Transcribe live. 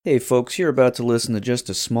Hey folks, you're about to listen to just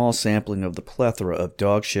a small sampling of the plethora of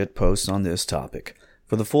dogshit posts on this topic.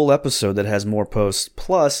 For the full episode that has more posts,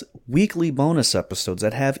 plus weekly bonus episodes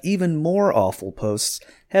that have even more awful posts,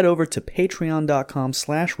 head over to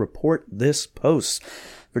patreon.com/reportthispost.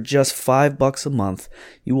 For just $5 a month,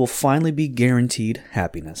 you will finally be guaranteed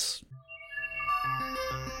happiness.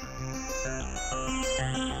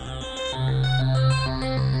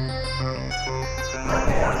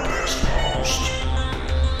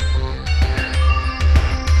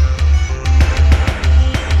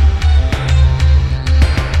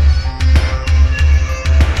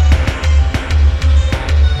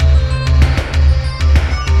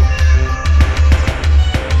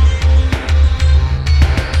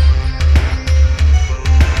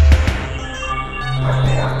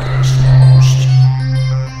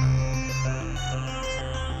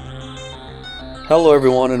 Hello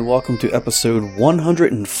everyone and welcome to episode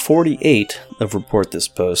 148 of Report This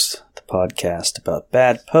Post, the podcast about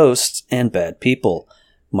bad posts and bad people.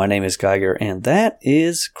 My name is Geiger and that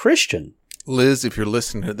is Christian. Liz, if you're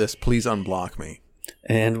listening to this, please unblock me.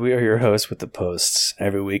 And we are your hosts with the posts.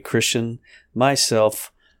 Every week, Christian,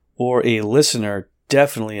 myself, or a listener,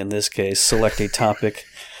 definitely in this case, select a topic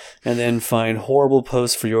and then find horrible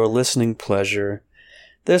posts for your listening pleasure.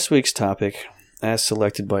 This week's topic, as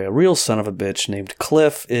selected by a real son of a bitch named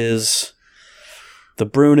Cliff, is the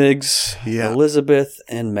Brunigs, Elizabeth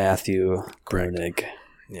and Matthew Brunig.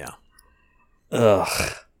 Yeah.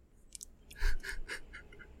 Ugh.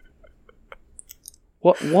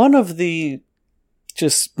 What one of the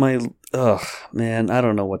just my man, I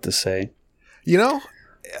don't know what to say. You know,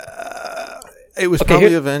 it was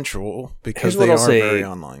probably eventual because they are very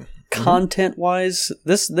online. Content wise,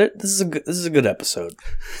 this is a good episode.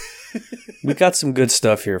 We got some good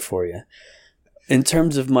stuff here for you. In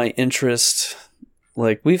terms of my interest,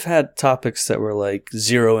 like we've had topics that were like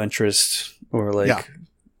 0 interest or like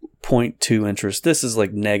 0.2 interest. This is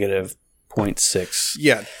like negative 0.6.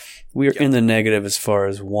 Yeah. We're in the negative as far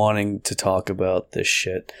as wanting to talk about this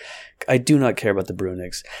shit. I do not care about the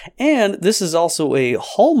Brunigs. And this is also a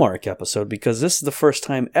Hallmark episode because this is the first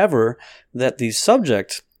time ever that the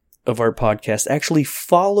subject of our podcast actually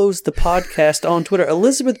follows the podcast on Twitter.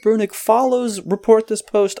 Elizabeth Brunig follows Report This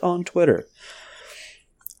Post on Twitter.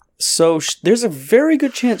 So there's a very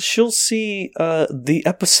good chance she'll see the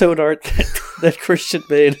episode art that Christian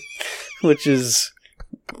made, which is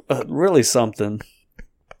really something.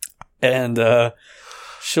 And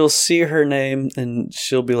she'll see her name and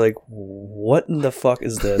she'll be like, what in the fuck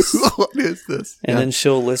is this? What is this? And then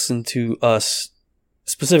she'll listen to us,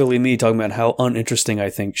 specifically me, talking about how uninteresting I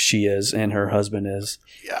think she is and her husband is.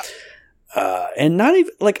 Yeah. And not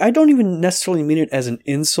even, like, I don't even necessarily mean it as an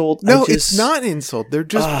insult. No, it's not an insult. They're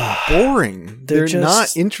just boring. They're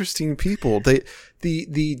just not interesting people. The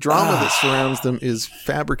drama that surrounds them is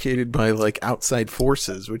fabricated by, like, outside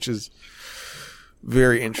forces, which is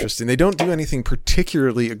very interesting. They don't do anything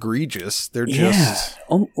particularly egregious. They're just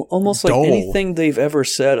almost dull. Like anything they've ever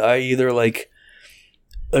said, I either, like,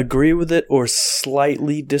 agree with it or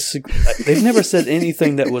slightly disagree. They've never said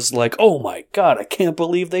anything that was like, oh my god, I can't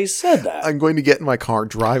believe they said that. I'm going to get in my car,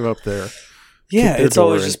 drive up there. Yeah, it's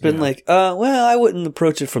always just been like, well, I wouldn't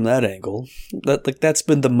approach it from that angle. That's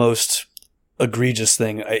been the most egregious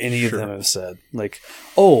thing any of them have said. Like,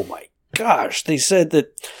 oh my gosh, they said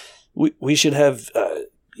that we should have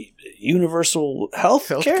universal health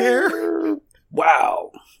care.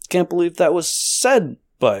 Wow, can't believe that was said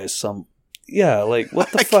by some. Yeah, like, what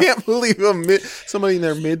the fuck? I can't believe somebody in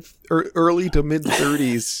their early to mid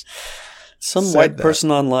 30s. Some white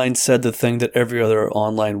person online said the thing that every other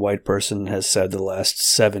online white person has said the last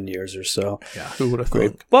 7 years or so. Yeah, who would have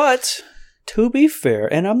thought? But to be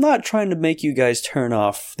fair, and I'm not trying to make you guys turn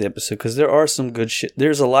off the episode because there are some good shit.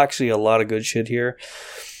 There's actually a lot of good shit here.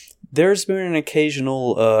 There's been an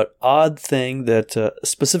occasional odd thing that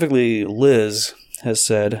specifically Liz has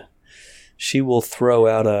said. She will throw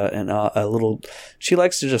out a little. She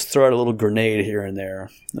likes to just throw out a little grenade here and there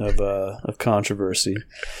of controversy,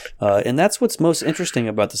 and that's what's most interesting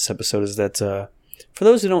about this episode. Is that for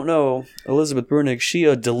those who don't know, Elizabeth Brunig, she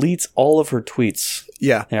deletes all of her tweets.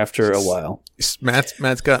 Yeah, after a while.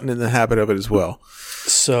 Matt's gotten in the habit of it as well.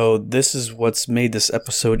 So this is what's made this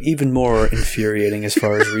episode even more infuriating as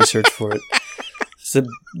far as research for it. So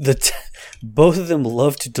both of them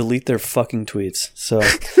love to delete their fucking tweets. So.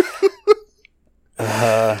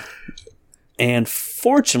 And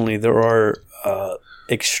fortunately, there are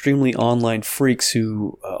extremely online freaks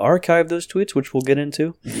who archive those tweets, which we'll get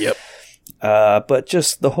into. Yep. But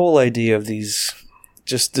just the whole idea of this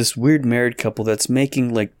weird married couple that's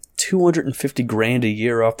making like $250,000 a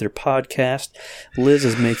year off their podcast. Liz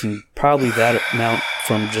is making probably that amount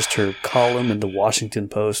from just her column in the Washington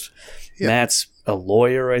Post. Yep. Matt's a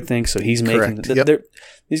lawyer, I think, so he's making.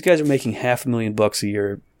 These guys are making $500,000 a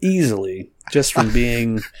year easily just from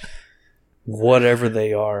being whatever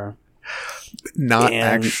they are, not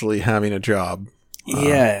actually having a job.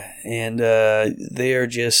 Yeah, and they are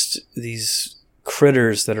just these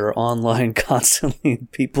critters that are online constantly.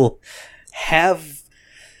 People have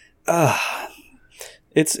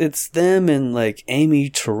it's them and like Amy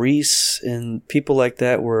Therese and people like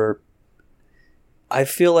that, where I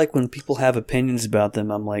feel like when people have opinions about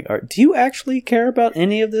them, I'm like, do you actually care about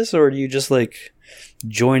any of this, or are you just like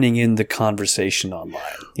joining in the conversation online?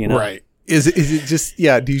 You know, right? Is it just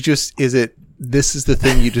do you just this is the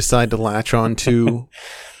thing you decide to latch on to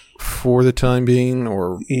for the time being,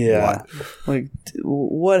 or what? Like,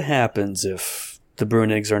 what happens if the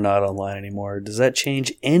Bruenigs are not online anymore? Does that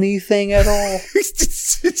change anything at all?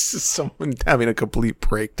 It's just someone having a complete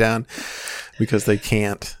breakdown because they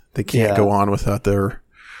can't go on without their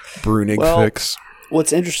Bruenig fix.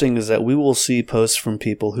 What's interesting is that we will see posts from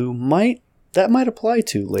people who might apply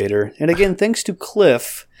to later. And again, thanks to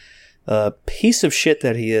Cliff, piece of shit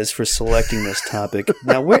that he is, for selecting this topic.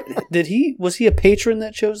 Now, was he a patron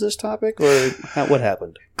that chose this topic, or what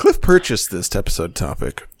happened? Cliff purchased this episode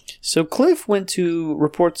topic. So Cliff went to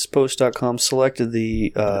reportspost.com, selected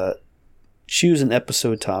the choose an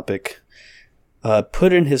episode topic,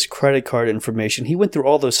 put in his credit card information. He went through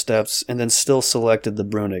all those steps and then still selected the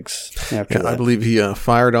Bruenigs after that. I believe he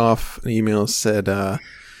fired off an email, said, the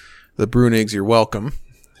Bruenigs, you're welcome,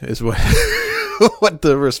 is what what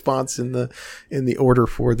the response in the order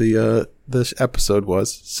for this episode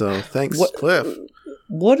was. So thanks, Cliff.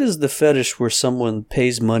 What is the fetish where someone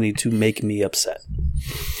pays money to make me upset?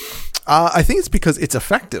 I think it's because it's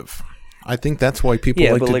effective. I think that's why people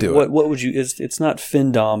like to do it. What would you? It's not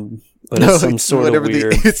Findom, but it's some sort of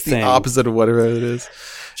weird it's thing. The opposite of whatever it is.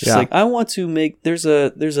 Just like, I want to make. There's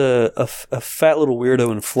a fat little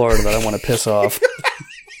weirdo in Florida that I want to piss off.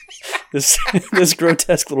 This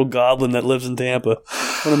grotesque little goblin that lives in Tampa.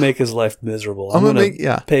 I want to make his life miserable. I'm going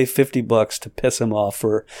to pay $50 to piss him off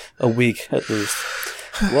for a week at least.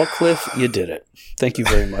 Well, Cliff, you did it. Thank you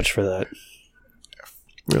very much for that.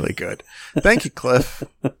 Really good. Thank you, Cliff.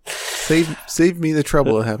 Save me the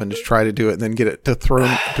trouble of having to try to do it and then get it to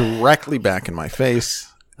throw directly back in my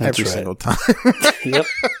face every single time. Yep.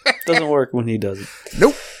 Doesn't work when he does it.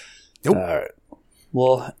 Nope. All right.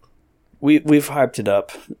 Well, we've hyped it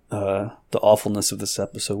up, the awfulness of this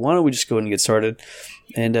episode. Why don't we just go ahead and get started?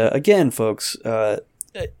 And again, folks, it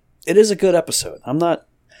is a good episode. I'm not,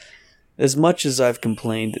 as much as I've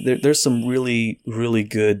complained, there's some really, really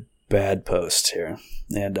good bad posts here.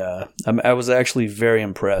 And I was actually very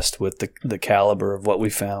impressed with the caliber of what we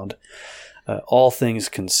found, all things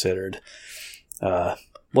considered.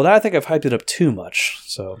 Well, I think I've hyped it up too much,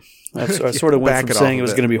 so I sort of went from saying it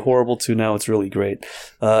was going to be horrible to now it's really great.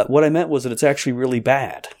 What I meant was that it's actually really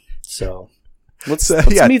bad. So let's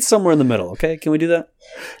meet somewhere in the middle, okay? Can we do that?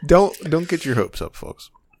 Don't get your hopes up, folks.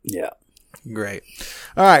 Yeah. Great.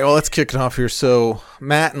 All right, well, let's kick it off here. So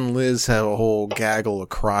Matt and Liz have a whole gaggle of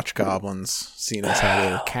crotch goblins, seeing as how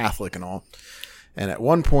they're Catholic and all. And at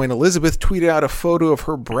one point, Elizabeth tweeted out a photo of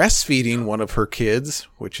her breastfeeding one of her kids,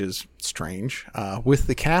 which is strange, with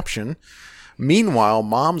the caption, "Meanwhile,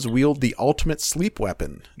 moms wield the ultimate sleep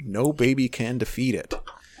weapon. No baby can defeat it."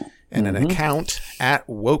 And an account at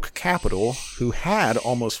Woke Capital, who had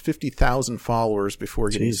almost 50,000 followers before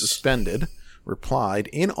getting suspended, replied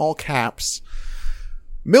in all caps,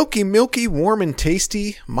 "Milky, milky, warm and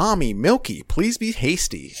tasty. Mommy, milky, please be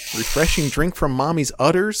hasty. Refreshing drink from mommy's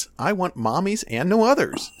udders. I want mommies and no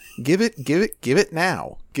others. Give it, give it, give it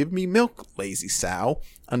now. Give me milk, lazy sow.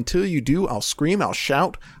 Until you do, I'll scream, I'll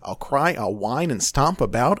shout, I'll cry, I'll whine and stomp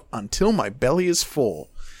about until my belly is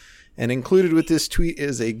full." And included with this tweet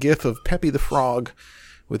is a gif of Peppy the Frog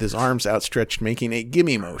with his arms outstretched making a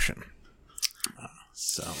gimme motion.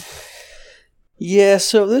 Yeah,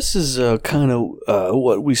 so this is kind of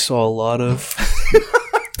what we saw a lot of.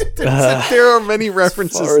 There are many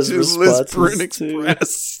references to Liz Bruenig's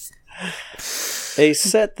breasts. A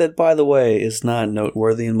set that, by the way, is not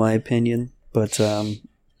noteworthy in my opinion, but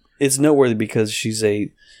it's noteworthy because she's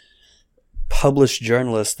a published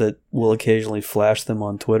journalist that will occasionally flash them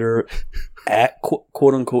on Twitter at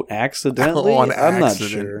quote unquote accidentally. I'm not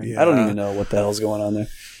sure. Yeah. I don't even know what the hell's going on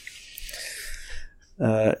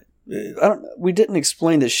there. We didn't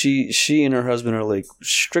explain that she and her husband are like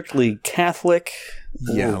strictly Catholic.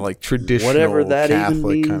 Yeah, like traditional whatever that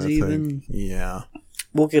Catholic even means. Kind of even thing. Yeah,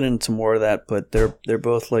 we'll get into more of that, but they're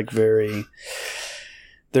both like very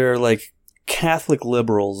they're like Catholic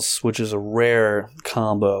liberals, which is a rare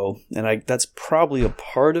combo, and that's probably a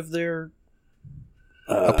part of their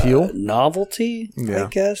appeal, novelty. I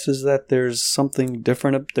guess is that there's something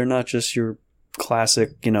different. They're not just your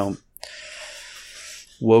classic,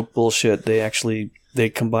 woke bullshit. They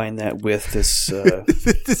combine that with this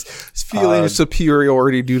this feeling of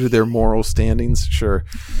superiority due to their moral standings. Sure.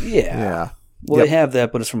 Yeah. Well, they have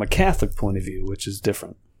that, but it's from a Catholic point of view, which is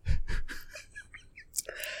different.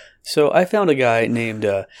 So I found a guy named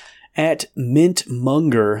at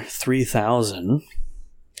MintMunger3000.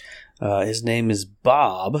 His name is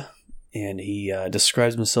Bob, and he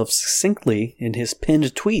describes himself succinctly in his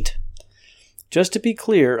pinned tweet. Just to be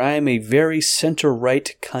clear, I am a very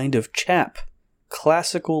center-right kind of chap.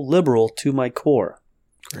 Classical liberal to my core.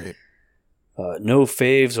 Great. No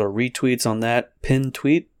faves or retweets on that pinned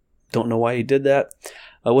tweet. Don't know why he did that.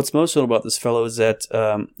 What's most notable about this fellow is that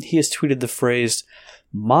he has tweeted the phrase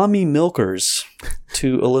 "mommy milkers"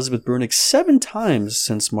 to Elizabeth Bruenig 7 times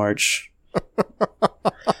since March.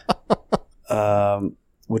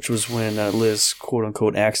 Which was when Liz,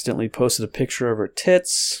 quote-unquote, accidentally posted a picture of her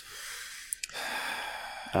tits.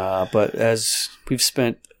 But as we've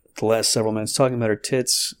spent the last several minutes talking about her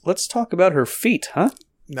tits, let's talk about her feet, huh?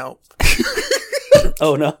 No.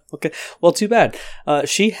 Oh, no? Okay. Well, too bad.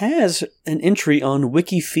 She has an entry on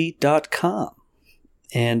wikifeet.com,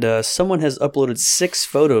 and someone has uploaded 6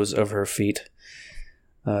 photos of her feet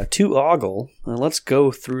to Ogle. Let's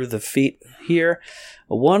go through the feet here.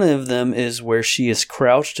 One of them is where she is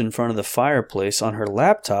crouched in front of the fireplace on her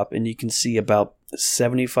laptop, and you can see about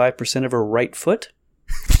 75% of her right foot.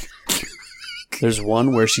 There's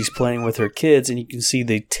one where she's playing with her kids, and you can see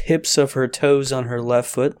the tips of her toes on her left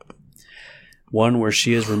foot. One where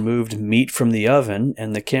she has removed meat from the oven,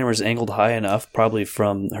 and the camera's angled high enough, probably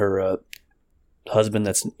from her husband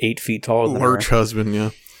that's 8 feet taller than her. Large husband, yeah.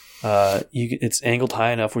 It's angled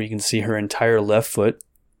high enough where you can see her entire left foot,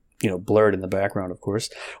 blurred in the background, of course.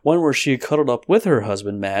 One where she cuddled up with her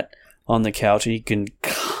husband, Matt, on the couch, and you can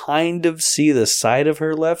kind of see the side of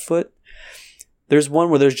her left foot. There's one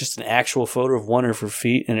where there's just an actual photo of one of her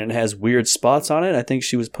feet, and it has weird spots on it. I think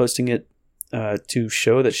she was posting it to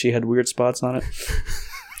show that she had weird spots on it.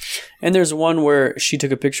 And there's one where she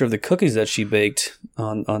took a picture of the cookies that she baked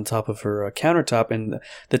on top of her countertop, and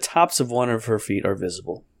the tops of one of her feet are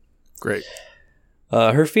visible. Great.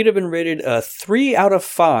 Her feet have been rated 3 out of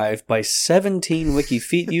 5 by 17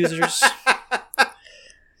 WikiFeet users.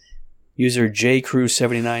 User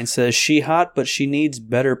JCrew79 says, she hot, but she needs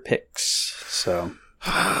better pics. So,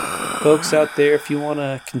 folks out there, if you want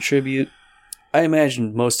to contribute, I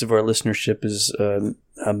imagine most of our listenership is a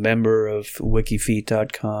member of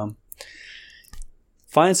wikifeet.com.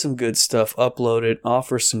 Find some good stuff, upload it,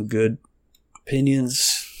 offer some good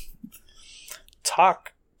opinions.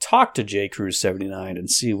 Talk to JCrew79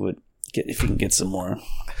 and see if you can get some more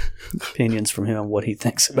opinions from him on what he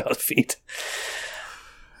thinks about feet.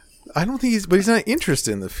 I don't think he's not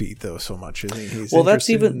interested in the feet though so much. I think he's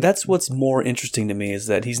that's what's more interesting to me is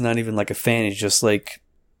that he's not even like a fan. He's just like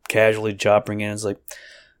casually chopping in. It's like,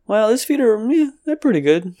 well, his feet they're pretty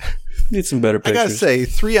good. Need some better pictures. I gotta say,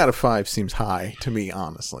 3 out of 5 seems high to me,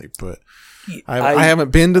 honestly. But I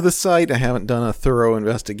haven't been to the site. I haven't done a thorough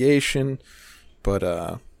investigation. But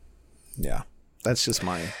yeah, that's just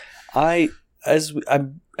my. As we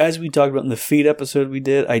talked about in the feet episode we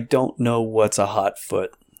did, I don't know what's a hot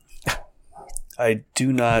foot. I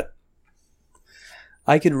do not.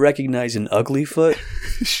 I could recognize an ugly foot.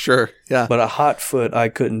 Sure, yeah. But a hot foot, I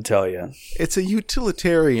couldn't tell you. It's a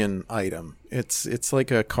utilitarian item. It's like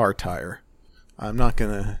a car tire. I'm not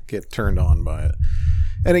going to get turned on by it.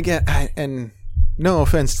 And again, and no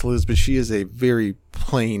offense to Liz, but she is a very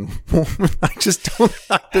plain woman. I just don't.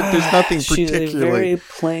 There's nothing particularly. She's very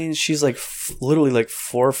plain. She's like literally like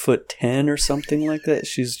 4'10" or something like that.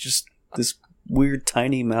 She's just this weird,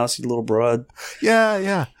 tiny, mousy little broad. Yeah,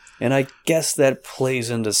 yeah. And I guess that plays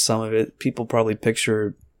into some of it. People probably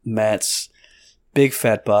picture Matt's big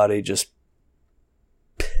fat body just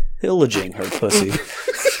pillaging her pussy.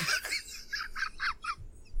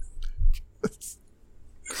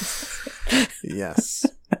 Yes.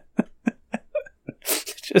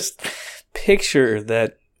 Just picture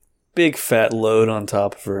that big fat load on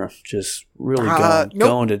top of her, just really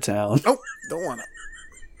going to town. Nope, don't want it.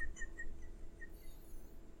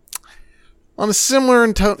 On a similar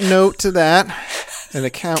note to that, an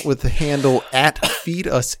account with the handle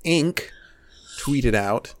 @FeedUsInc tweeted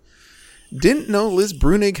out, "Didn't know Liz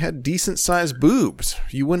Bruenig had decent-sized boobs.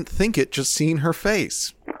 You wouldn't think it just seeing her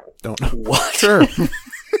face." Don't know. What? Sure.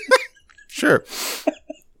 Sure.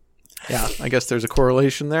 Yeah, I guess there's a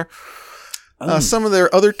correlation there. Some of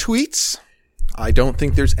their other tweets. I don't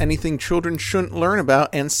think there's anything children shouldn't learn about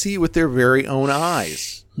and see with their very own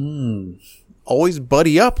eyes. Always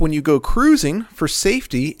buddy up when you go cruising for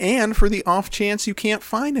safety and for the off chance you can't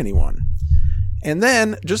find anyone. And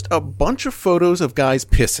then just a bunch of photos of guys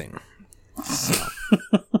pissing. So.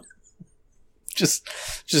 just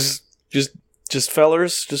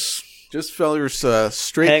fellers, just fellers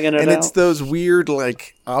straight hanging it and out. It's those weird,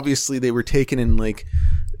 like, obviously they were taken in like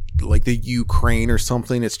the Ukraine or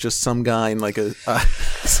something. It's just some guy in like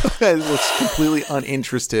some guy that looks completely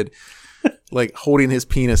uninterested, like holding his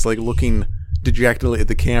penis, like looking dejectedly at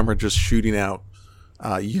the camera, just shooting out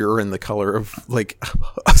urine the color of like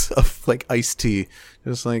iced tea.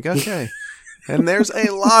 Just like, okay. And there's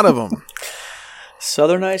a lot of them.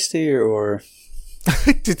 Southern iced tea or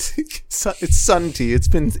it's sun tea. It's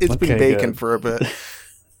been baking for a bit.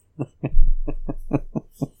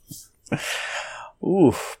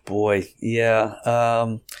 Ooh, boy, yeah.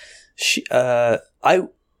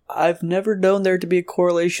 I've never known there to be a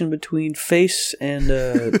correlation between face and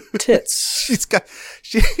tits.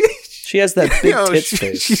 She has that big tits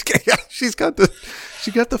face. She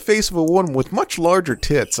got the face of a woman with much larger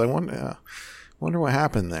tits. I wonder what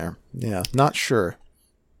happened there. Yeah, not sure.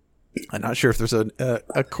 I'm not sure if there's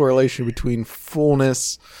a correlation between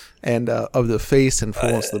fullness and of the face and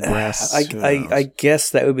fullness of the breasts. I guess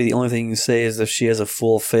that would be the only thing you can say is if she has a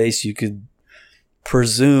full face, you could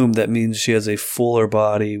presume that means she has a fuller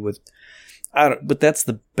body with. But that's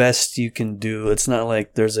the best you can do. It's not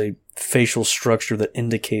like there's a facial structure that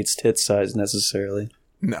indicates tit size necessarily.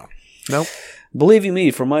 No. Believe you me,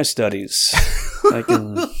 from my studies, I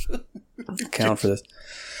can account for this.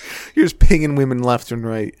 You're just pinging women left and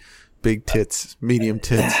right. Big tits, medium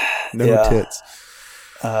tits, no tits.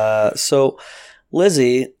 So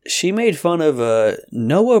Lizzie, she made fun of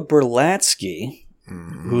Noah Berlatsky,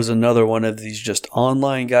 who's another one of these just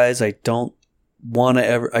online guys. I don't want to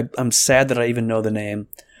ever. I'm sad that I even know the name.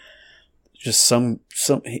 Just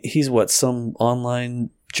he's some online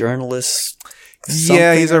journalist.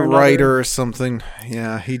 Yeah, he's a writer or something.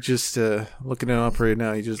 Yeah, he just looking it up right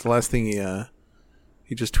now. He just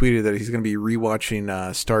he just tweeted that he's going to be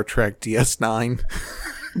rewatching Star Trek DS9.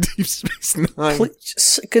 Deep Space Nine.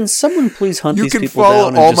 Please, can someone please hunt you these can people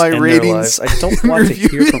follow down all and just my end ratings. their lives? I don't want to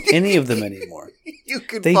hear from any of them anymore.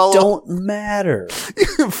 They don't matter. You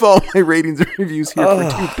can follow my ratings and reviews here for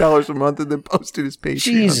 $2 a month and then post to his Patreon.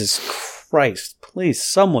 Jesus Christ. Please,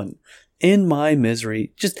 someone in my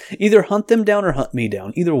misery, just either hunt them down or hunt me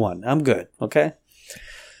down. Either one. I'm good. Okay?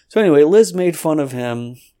 So anyway, Liz made fun of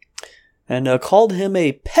him and called him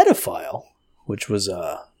a pedophile, which was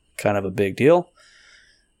kind of a big deal.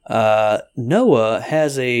 Noah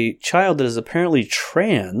has a child that is apparently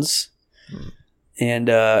trans, and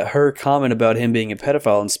her comment about him being a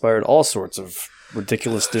pedophile inspired all sorts of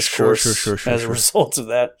ridiculous discourse as a result of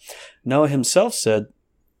that. Noah himself said,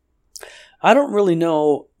 I don't really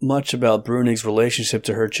know much about Brunig's relationship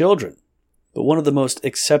to her children, but one of the most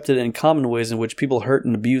accepted and common ways in which people hurt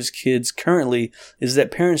and abuse kids currently is that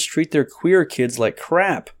parents treat their queer kids like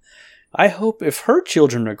crap. I hope if her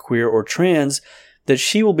children are queer or trans, that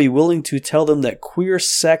she will be willing to tell them that queer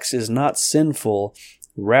sex is not sinful,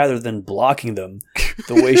 rather than blocking them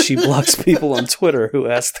the way she blocks people on Twitter who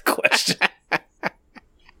ask the question.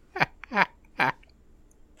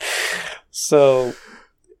 So,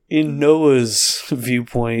 in Noah's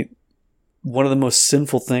viewpoint, one of the most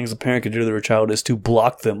sinful things a parent could do to their child is to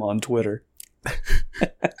block them on Twitter.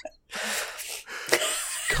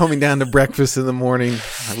 Coming down to breakfast in the morning,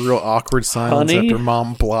 a real awkward silence after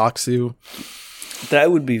mom blocks you.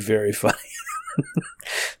 That would be very funny.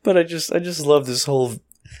 But I just love this whole.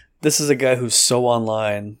 This is a guy who's so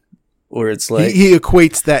online, where it's like he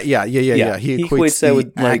equates that. Yeah. He equates that the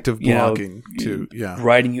with act of blocking to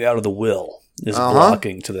writing you out of the will is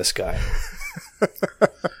blocking to this guy.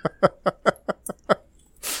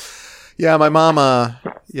 Yeah, my mom.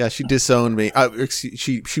 She disowned me.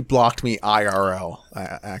 She blocked me IRL.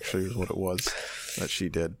 Actually, is what it was that she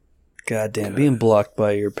did. God damn, being blocked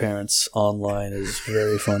by your parents online is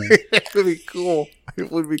very funny. It would be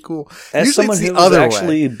cool. As usually someone who has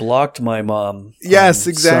actually blocked my mom on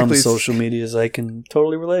some social medias, I can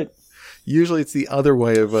totally relate. Usually it's the other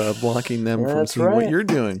way of blocking them from seeing what you're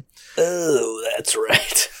doing. Oh, that's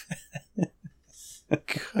right.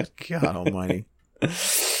 Good God almighty.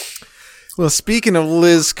 Well, speaking of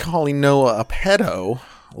Liz calling Noah a pedo,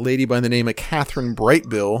 a lady by the name of Catherine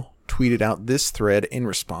Brightbill tweeted out this thread in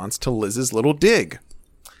response to Liz's little dig.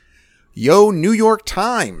 Yo, New York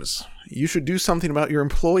Times. You should do something about your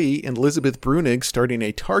employee, Elizabeth Brunig, starting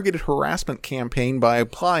a targeted harassment campaign by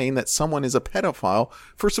implying that someone is a pedophile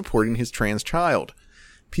for supporting his trans child.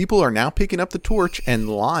 People are now picking up the torch and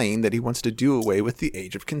lying that he wants to do away with the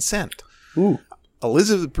age of consent. Ooh.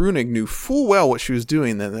 Elizabeth Brunig knew full well what she was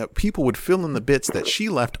doing and that people would fill in the bits that she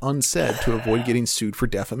left unsaid to avoid getting sued for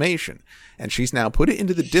defamation. And she's now put it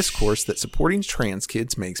into the discourse that supporting trans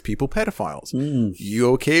kids makes people pedophiles.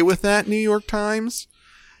 You okay with that, New York Times?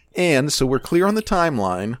 And so we're clear on the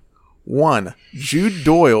timeline. 1. Jude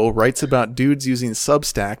Doyle writes about dudes using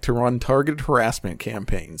Substack to run targeted harassment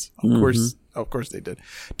campaigns. Of course they did.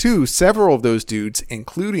 2. Several of those dudes,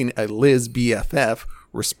 including a Liz BFF,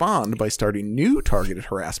 respond by starting new targeted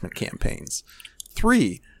harassment campaigns.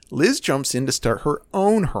 3. Liz jumps in to start her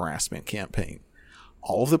own harassment campaign.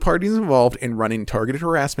 All of the parties involved in running targeted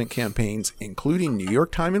harassment campaigns, including New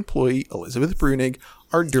York Times employee Elizabeth Brunig,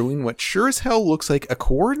 are doing what sure as hell looks like a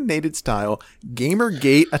coordinated style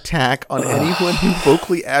Gamergate attack on anyone who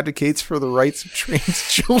vocally advocates for the rights of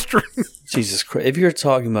trans children. Jesus Christ. If you're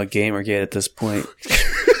talking about Gamergate at this point,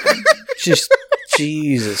 just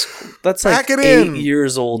Jesus. That's like 8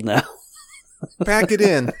 years old now. Pack it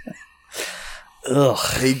in. Ugh.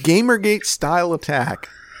 A Gamergate style attack.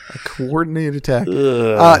 A coordinated attack.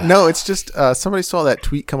 No, it's just somebody saw that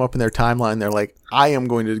tweet come up in their timeline. They're like, I am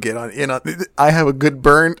going to get on. I have a good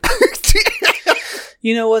burn.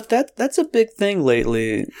 You know what? That's a big thing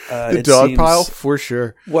lately. The dog pile, for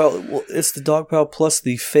sure. Well, it's the dog pile plus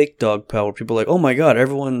the fake dog pile where people are like, oh my God,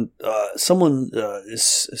 someone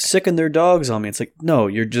is sicking their dogs on me. It's like, no,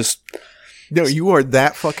 you're just... No, you are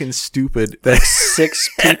that fucking stupid. Like 6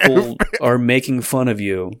 people are making fun of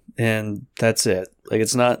you, and that's it. Like,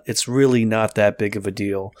 it's really not that big of a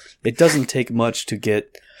deal. It doesn't take much to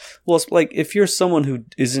get... Well, it's like, if you're someone who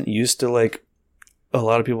isn't used to, like, a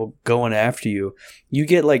lot of people going after you, you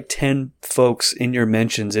get, like, 10 folks in your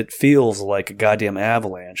mentions, it feels like a goddamn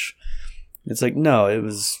avalanche. It's like, no, it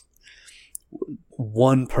was...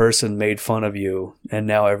 one person made fun of you and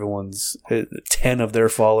now 10 of their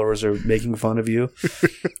followers are making fun of you.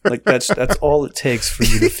 Like that's all it takes for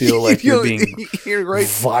you to feel like you're being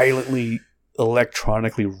violently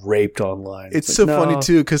electronically raped online. It's like, so funny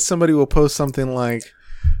too, because somebody will post something like,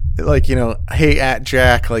 hey at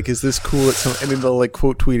Jack, like, is this cool? And then they'll like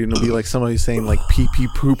quote tweet it and it'll be like somebody saying like pee pee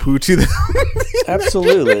poo poo to them.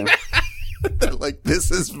 Absolutely. They're like,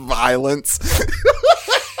 this is violence.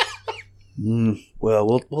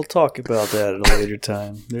 Well, we'll talk about that at a later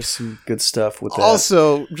time. There's some good stuff with that.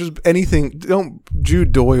 Also, just anything.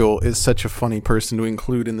 Jude Doyle is such a funny person to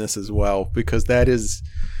include in this as well, because that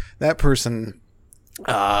person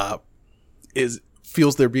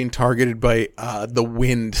feels they're being targeted by the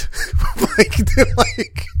wind.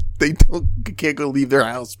 They can't go leave their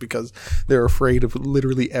house because they're afraid of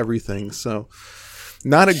literally everything. So,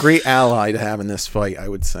 not a great ally to have in this fight, I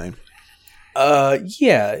would say. Every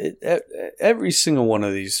single one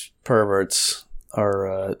of these perverts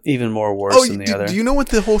are even more worse than the other. Do you know what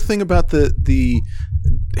the whole thing about the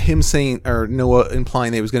him saying, or Noah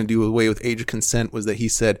implying that he was going to do away with age of consent was that he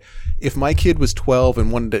said, if my kid was 12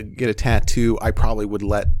 and wanted to get a tattoo, I probably would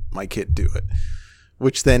let my kid do it.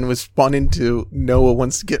 Which then was spun into Noah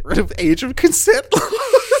wants to get rid of age of consent.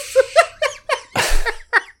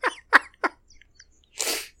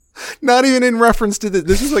 Not even in reference to this.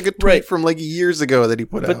 This is like a tweet from like years ago that he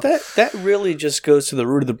put out. But that really just goes to the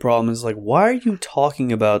root of the problem is like, why are you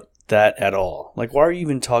talking about that at all? Like, why are you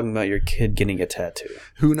even talking about your kid getting a tattoo?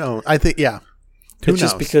 Who knows? I think, yeah. It's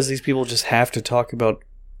just because these people just have to talk about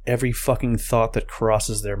every fucking thought that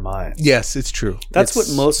crosses their mind. Yes, it's true. That's what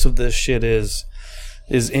most of this shit is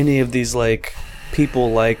any of these like people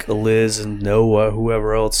like Liz and Noah,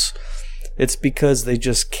 whoever else. It's because they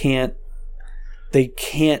just can't. They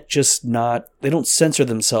don't censor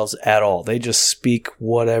themselves at all. They just speak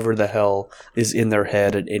whatever the hell is in their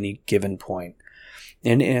head at any given point.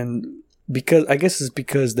 And because I guess it's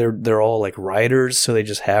because they're all like writers, so they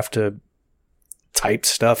just have to type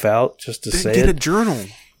stuff out just to say it. Get a journal.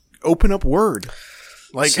 Open up Word.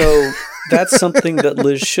 So that's something that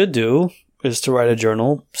Liz should do, is to write a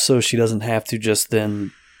journal so she doesn't have to just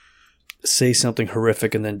then say something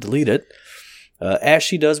horrific and then delete it. As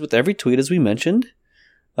she does with every tweet, as we mentioned,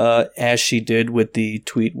 as she did with the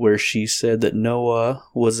tweet where she said that Noah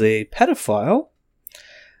was a pedophile,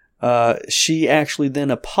 she actually then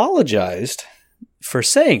apologized for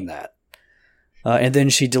saying that. And then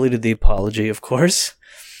she deleted the apology, of course.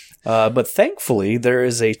 But thankfully, there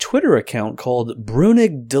is a Twitter account called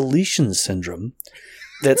Brunig Deletion Syndrome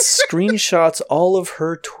that screenshots all of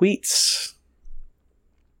her tweets.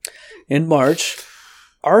 In March...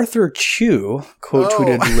 Arthur Chu quote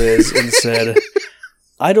tweeted Liz and said,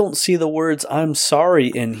 "I don't see the words 'I'm sorry'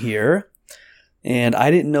 in here." And I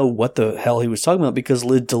didn't know what the hell he was talking about because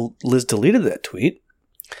Liz deleted that tweet.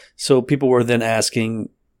 So people were then asking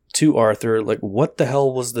to Arthur, like, what the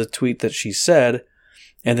hell was the tweet that she said?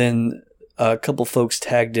 And then a couple folks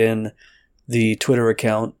tagged in the Twitter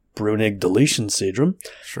account Brunig Deletion Syndrome.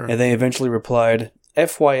 Sure. And they eventually replied,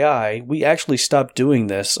 "FYI, we actually stopped doing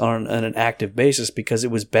this on an active basis because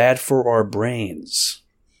it was bad for our brains."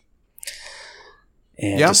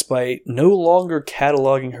 And despite no longer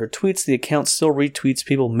cataloging her tweets, the account still retweets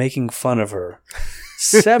people making fun of her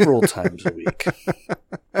several times a week.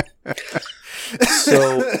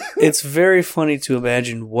 So it's very funny to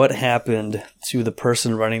imagine what happened to the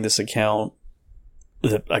person running this account,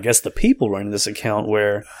 I guess the people running this account,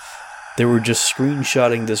 where they were just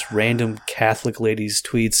screenshotting this random Catholic lady's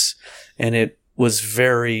tweets, and it was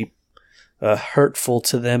very hurtful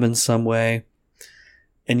to them in some way.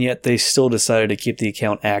 And yet they still decided to keep the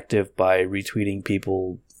account active by retweeting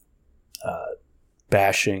people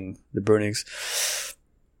bashing the Brunigs.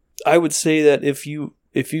 I would say that if you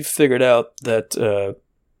figured out that,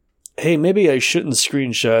 hey, maybe I shouldn't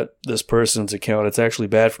screenshot this person's account, it's actually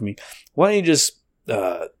bad for me, why don't you just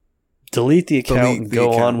delete the account and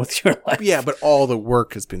go on with your life? Yeah, but all the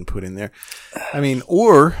work has been put in there. I mean,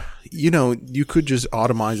 or, you could just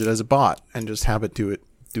automize it as a bot and just have it do it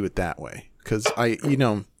that way. Because I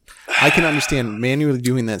can understand manually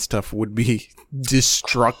doing that stuff would be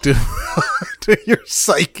destructive to your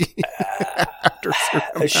psyche after a certain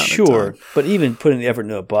amount of Sure, time. But even putting the effort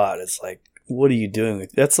into a bot, it's like, what are you doing?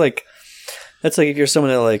 That's like if you're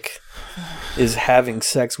someone that like is having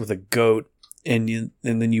sex with a goat and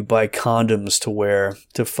then you buy condoms to wear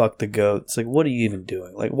to fuck the goat. It's like, what are you even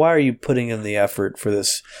doing? Like, why are you putting in the effort for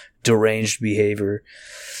this deranged behavior?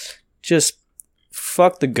 Just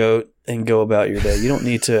fuck the goat and go about your day. You don't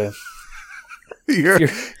need to. You're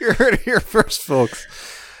heard it here first, folks.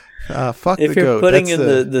 Fuck the goat. If you're putting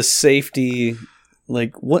in the safety,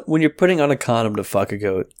 like when you're putting on a condom to fuck a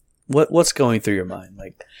goat, what's going through your mind?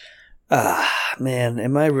 Like, man,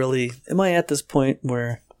 am I at this point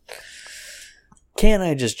where can't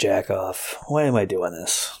I just jack off? Why am I doing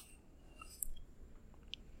this?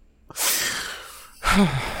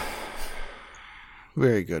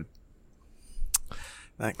 Very good.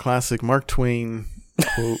 That classic Mark Twain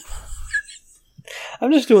quote.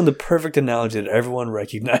 I'm just doing the perfect analogy that everyone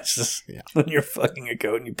recognizes when you're fucking a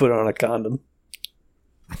goat and you put on a condom.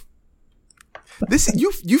 This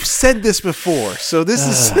you've said this before, so this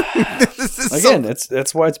is this is again.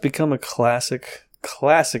 That's why it's become a classic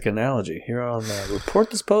analogy here on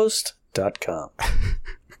reportthispost.com.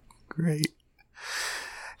 Great.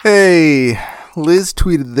 Hey, Liz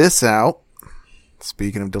tweeted this out.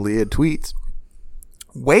 Speaking of deleted tweets.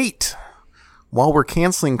 Wait, while we're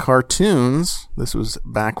canceling cartoons, this was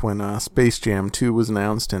back when Space Jam 2 was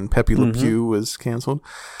announced and Pepe Le Pew was canceled.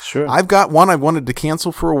 Sure. I've got one I wanted to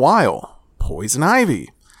cancel for a while. Poison Ivy.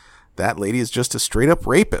 That lady is just a straight up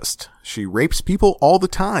rapist. She rapes people all the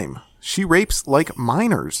time. She rapes like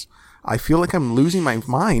minors. I feel like I'm losing my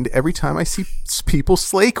mind every time I see people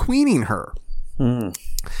slay queening her.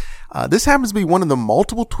 This happens to be one of the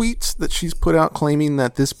multiple tweets that she's put out claiming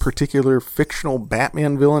that this particular fictional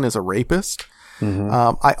Batman villain is a rapist.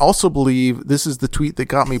 I also believe this is the tweet that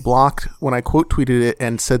got me blocked when I quote tweeted it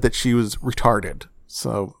and said that she was retarded.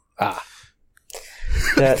 So,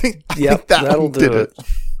 that'll do it.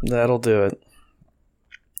 That'll do it.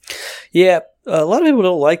 Yeah, a lot of people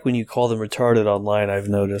don't like when you call them retarded online, I've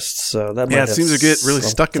noticed. So that might it seems to get really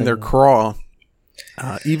stuck in their craw,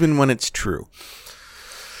 even when it's true.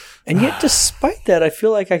 And yet, despite that, I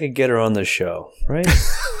feel like I could get her on the show, right?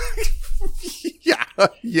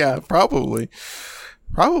 Yeah, probably.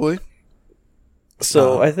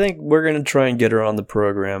 So I think we're going to try and get her on the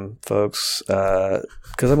program, folks, because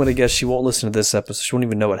I'm going to guess she won't listen to this episode. She won't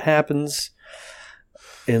even know what happens.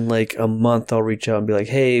 In like a month, I'll reach out and be like,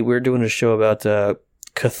 hey, we're doing a show about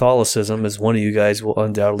Catholicism, as one of you guys will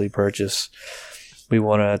undoubtedly purchase. We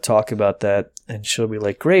want to talk about that. And she'll be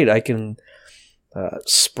like, great, I can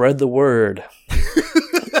spread the word.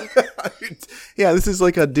 Yeah, this is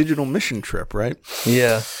like a digital mission trip, right?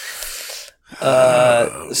 Yeah.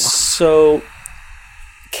 So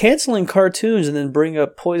canceling cartoons and then bring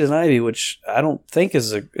up Poison Ivy, which I don't think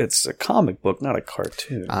it's a comic book, not a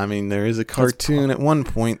cartoon. I mean, there is a cartoon at one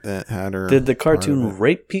point that had her. Did the cartoon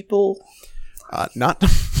rape people? Not to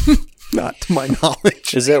my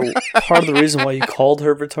knowledge. Is that part of the reason why you called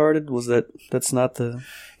her retarded? Was that's not the...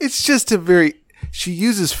 It's just she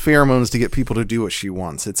uses pheromones to get people to do what she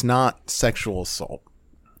wants. It's not sexual assault.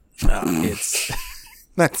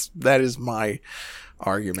 That is my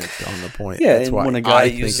argument on the point. Yeah, that's and why when a guy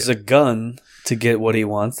uses a gun to get what he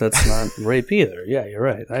wants, that's not rape either. Yeah, you're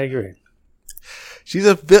right. I agree. She's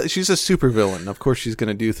a supervillain. Of course, she's going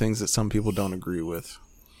to do things that some people don't agree with.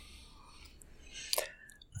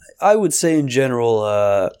 I would say in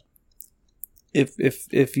general,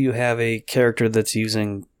 if you have a character that's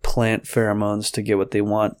using plant pheromones to get what they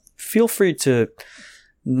want, feel free to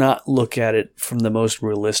not look at it from the most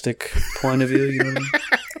realistic point of view. You know what I mean?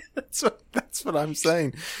 That's what I'm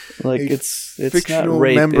saying. Like it's not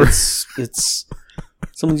rape. Member. It's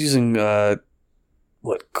someone's using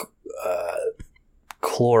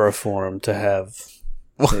chloroform to have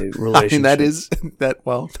a relationship. I mean, that is that.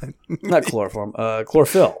 Well, not chloroform.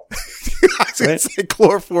 Chlorophyll. I was going to say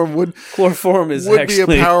chloroform would actually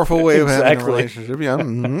be a powerful way of having a relationship. Yeah,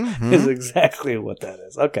 is exactly what that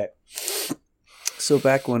is. Okay. So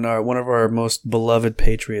back when one of our most beloved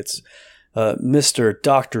patriots, Mr.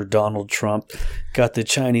 Dr. Donald Trump, got the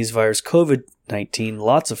Chinese virus COVID-19,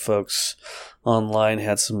 lots of folks online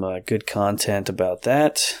had some good content about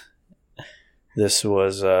that. This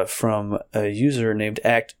was from a user named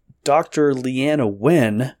Dr. Leanna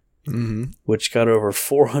Wen, which got over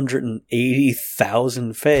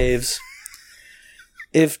 480,000 faves.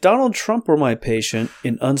 If Donald Trump were my patient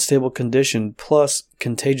in unstable condition plus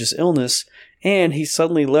contagious illness, and he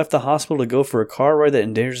suddenly left the hospital to go for a car ride that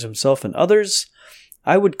endangers himself and others,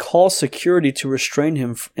 I would call security to restrain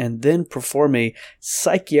him and then perform a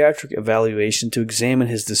psychiatric evaluation to examine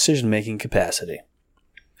his decision-making capacity.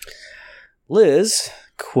 Liz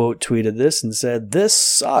quote tweeted this and said, "This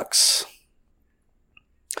sucks."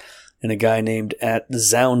 And a guy named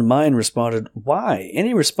 @ZoundMine responded, "Why?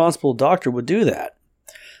 Any responsible doctor would do that."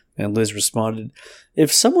 And Liz responded,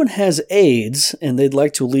 "If someone has AIDS and they'd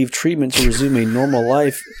like to leave treatment to resume a normal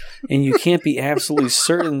life and you can't be absolutely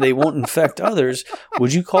certain they won't infect others,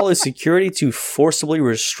 would you call a security to forcibly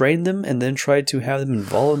restrain them and then try to have them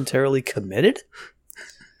involuntarily committed?"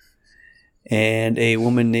 And a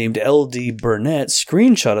woman named LD Burnett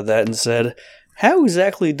screenshotted that and said, "How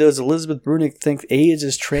exactly does Elizabeth Bruenig think AIDS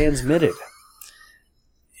is transmitted?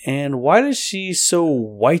 And why does she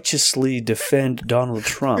so righteously defend Donald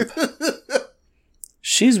Trump?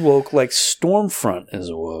 She's woke like Stormfront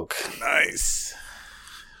is woke." Nice.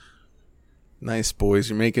 Nice, boys.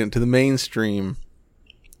 You're making it to the mainstream.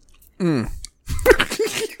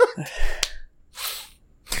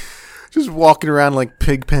 Just walking around like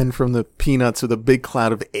Pigpen from the Peanuts with a big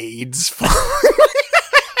cloud of AIDS.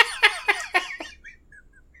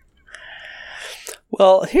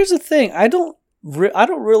 Well, here's the thing. I don't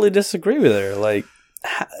really disagree with her. Like,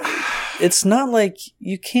 it's not like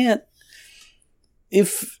you can't.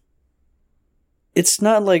 If it's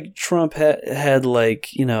not like Trump had like,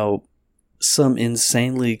 some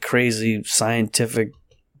insanely crazy scientific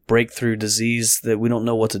breakthrough disease that we don't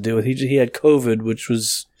know what to do with. He had COVID, which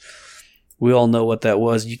was, we all know what that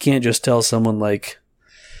was. You can't just tell someone like,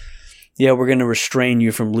 "Yeah, we're going to restrain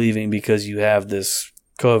you from leaving because you have this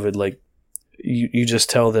COVID." Like, you just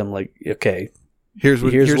tell them like, "Okay, here's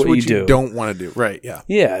what you don't want to do." Right, yeah.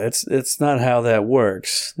 Yeah, it's not how that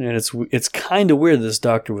works. And it's kind of weird this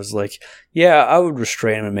doctor was like, "Yeah, I would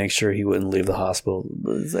restrain him and make sure he wouldn't leave the hospital."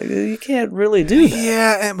 But it's like, you can't really do that.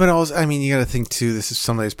 Yeah, but also, I mean, you got to think too, this is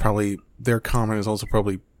somebody's probably, their comment is also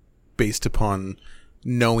probably based upon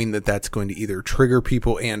knowing that that's going to either trigger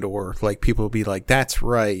people and or like people will be like, "That's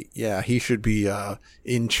right. Yeah, he should be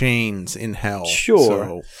in chains in hell."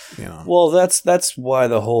 Sure. So, Well, that's why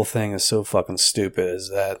the whole thing is so fucking stupid, is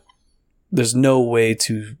that there's no way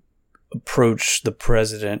to approach the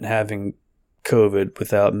president having COVID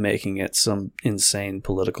without making it some insane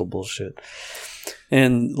political bullshit.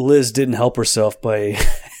 And Liz didn't help herself by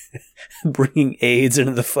bringing AIDS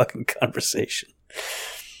into the fucking conversation.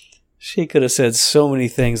 She could have said so many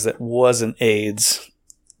things that wasn't AIDS,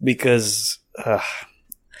 because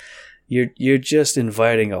you're just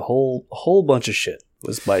inviting a whole bunch of shit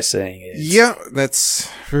was by saying AIDS. Yeah, that's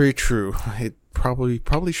very true. It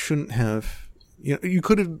probably shouldn't have. You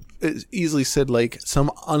could have easily said like some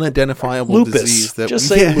unidentifiable lupus. Disease that just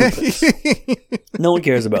say lupus. No one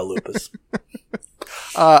cares about lupus.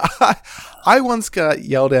 I once got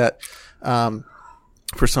yelled at.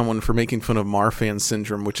 For someone for making fun of Marfan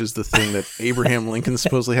syndrome, which is the thing that Abraham Lincoln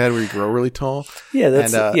supposedly had, where you grow really tall. Yeah,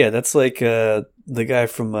 that's like the guy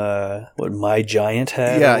from what My Giant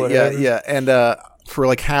had. Yeah. And for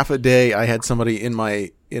like half a day, I had somebody in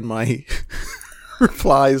my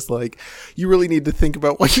replies like, "You really need to think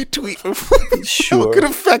about what you tweet before it could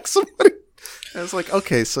affect somebody." I was like,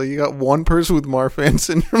 okay, so you got one person with Marfan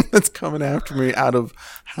syndrome that's coming after me out of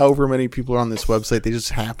however many people are on this website. They just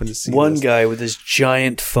happen to see one guy with his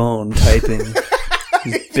giant phone typing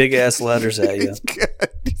these big ass letters at you.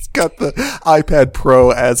 He's got the iPad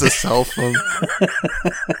Pro as a cell phone.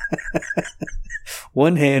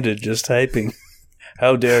 One-handed, just typing.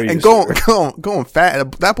 How dare you? And going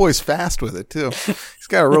fast. That boy's fast with it too. He's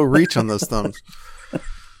got a real reach on those thumbs.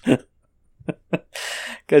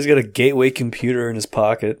 Guy's got a gateway computer in his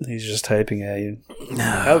pocket. He's just typing at you.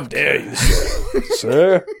 How dare you, sir?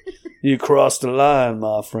 Sir, you crossed the line,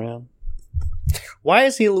 my friend. Why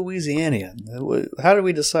is he a Louisianian? How did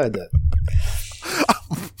we decide that?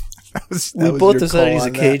 We both decided he's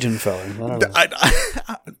a Cajun fella. I don't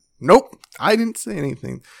know. Nope. I didn't say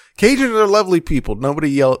anything. Cajuns are lovely people. Nobody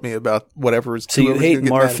yell at me about whatever is. So you hate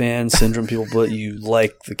Marfan syndrome people, but you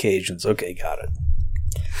like the Cajuns. Okay, got it.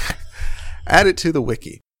 Add it to the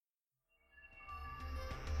wiki.